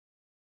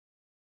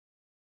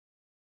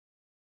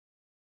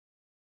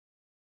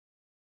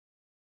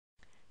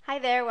Hi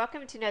there,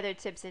 welcome to another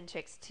Tips and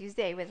Tricks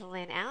Tuesday with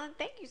Lynn Allen.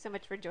 Thank you so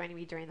much for joining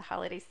me during the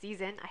holiday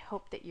season. I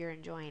hope that you're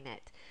enjoying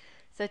it.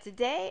 So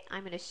today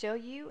I'm going to show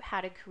you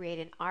how to create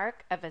an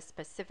arc of a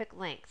specific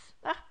length.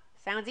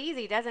 Sounds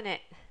easy, doesn't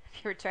it?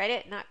 If you ever tried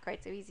it, not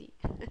quite so easy.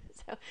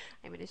 So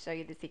I'm going to show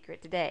you the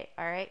secret today,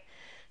 all right?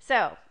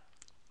 So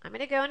I'm going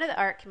to go into the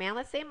arc command.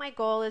 Let's say my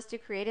goal is to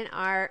create an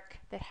arc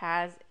that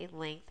has a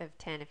length of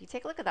 10. If you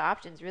take a look at the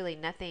options, really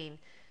nothing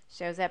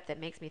shows up that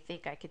makes me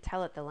think I could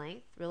tell it the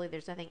length. Really,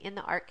 there's nothing in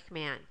the arc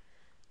command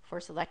for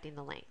selecting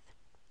the length.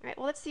 All right,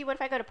 well, let's see. What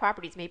if I go to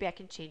properties? Maybe I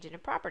can change it in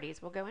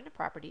properties. We'll go into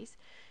properties,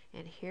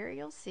 and here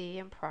you'll see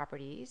in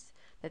properties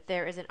that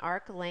there is an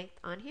arc length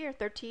on here,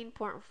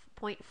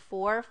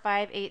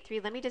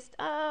 13.4583. Let me just,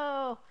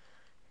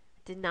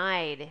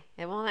 denied.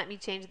 It won't let me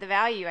change the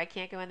value. I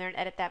can't go in there and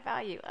edit that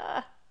value.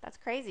 That's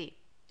crazy.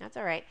 That's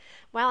all right.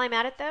 While I'm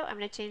at it though, I'm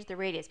going to change the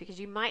radius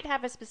because you might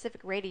have a specific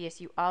radius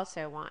you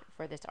also want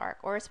for this arc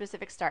or a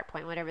specific start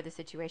point, whatever the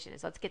situation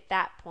is. Let's get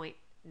that point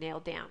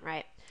nailed down,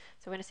 right?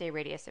 So I'm going to say a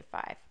radius of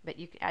 5. But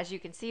as you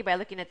can see by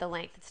looking at the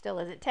length, it still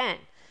isn't 10.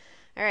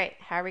 All right,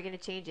 how are we going to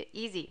change it?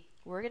 Easy.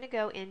 We're going to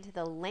go into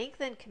the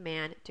lengthen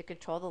command to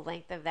control the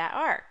length of that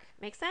arc.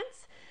 Make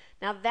sense?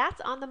 Now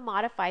that's on the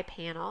modify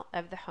panel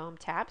of the home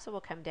tab. So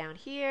we'll come down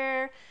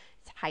here.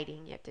 It's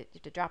hiding. You have to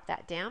drop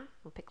that down.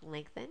 We'll pick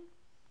lengthen.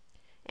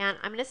 And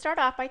I'm going to start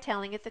off by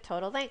telling it the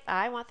total length.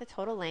 I want the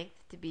total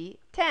length to be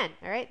 10.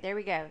 All right, there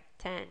we go,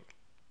 10.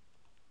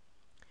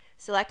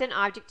 Select an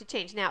object to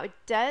change. Now it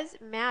does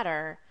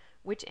matter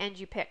which end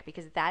you pick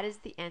because that is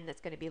the end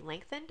that's going to be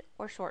lengthened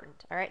or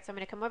shortened. All right, so I'm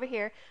going to come over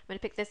here. I'm going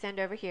to pick this end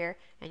over here,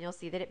 and you'll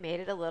see that it made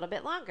it a little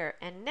bit longer.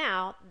 And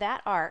now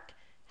that arc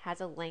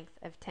has a length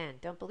of 10.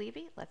 Don't believe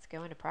me? Let's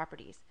go into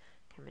properties.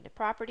 Come into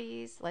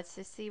properties. Let's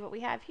just see what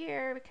we have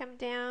here. We come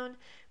down.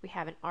 We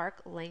have an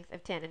arc length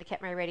of 10, and I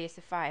kept my radius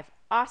of 5.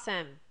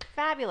 Awesome.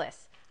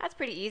 Fabulous. That's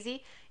pretty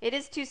easy. It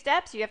is 2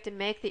 steps. You have to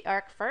make the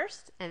arc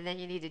first, and then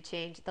you need to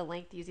change the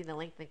length using the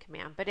lengthen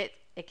command. But it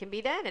can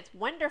be done. It's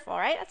wonderful,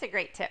 right? That's a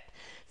great tip.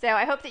 So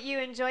I hope that you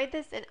enjoyed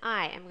this, and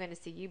I am going to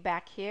see you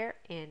back here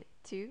in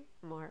 2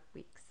 more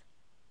weeks.